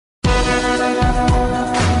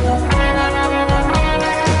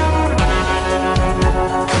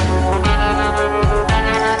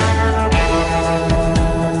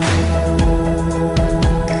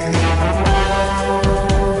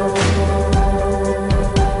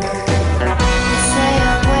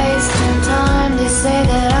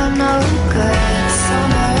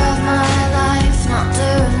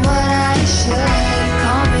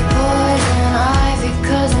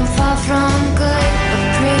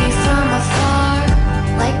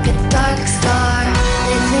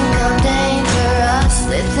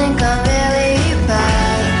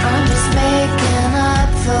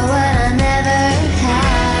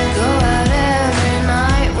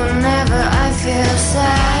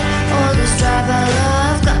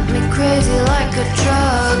a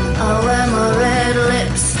drug. I wear my red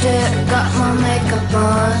lipstick, got my makeup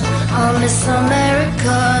on. I'm Miss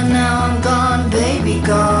America, now I'm gone, baby,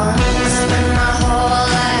 gone. I spend my whole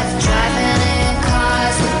life driving in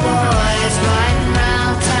cars with boys, riding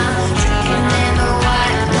round town, drinking in the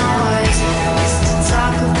white noise. Used to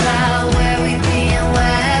talk about where we be and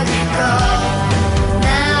where we go.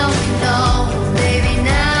 Now we know, baby,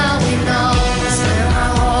 now we know. I spend my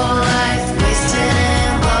whole life wasted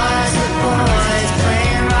in bars with boys,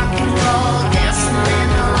 playing rock and roll, dancing in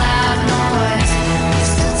the loud noise.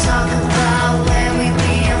 Used to talk about where we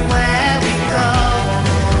be and where we go.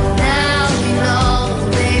 Now we know,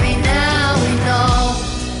 baby, now we know.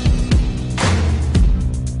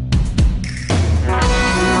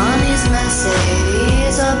 Mommy's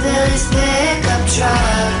Mercedes or Billy's pickup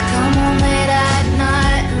truck. Come home late at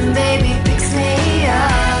night and baby picks me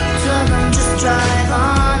up. Tell them just drive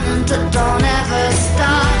on and don't ever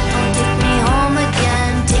stop. Don't take me home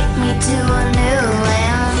again, take me to a new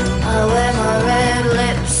land. I wear my red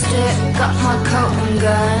lipstick, got my coat and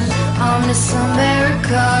gun. I'm Miss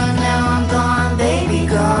America, now I'm gone, baby,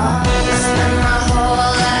 gone. I spend my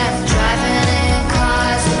whole life driving in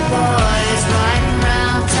cars with boys, riding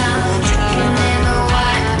round town, drinking in the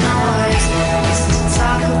white noise. Used to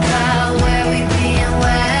talk about where we be and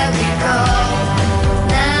where we go.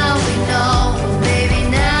 Now we know, baby,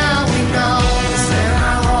 now we know. I spend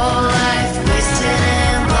my whole life wasted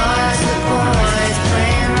in bars with boys,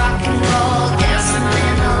 playing rock and roll, dancing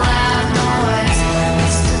in the loud noise.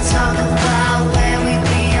 Used to talk about where we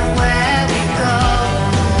be and where we go.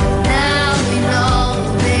 Now we know,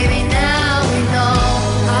 baby, now we know.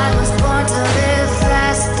 I was born to live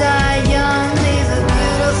fast, die young, leave a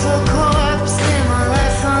beautiful corpse, live my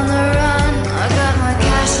life on the run. I got my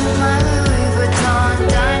cash and my Louis Vuitton,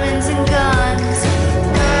 diamonds and guns.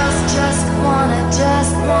 Girls just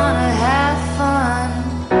wanna have fun.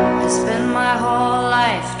 I spend my whole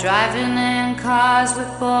life driving in cars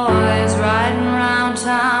with boys, riding around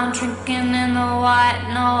town, drinking in the white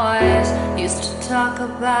noise. Used to talk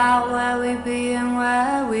about where we be and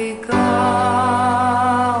where we go.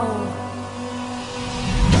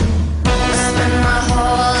 I spend my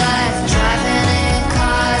whole life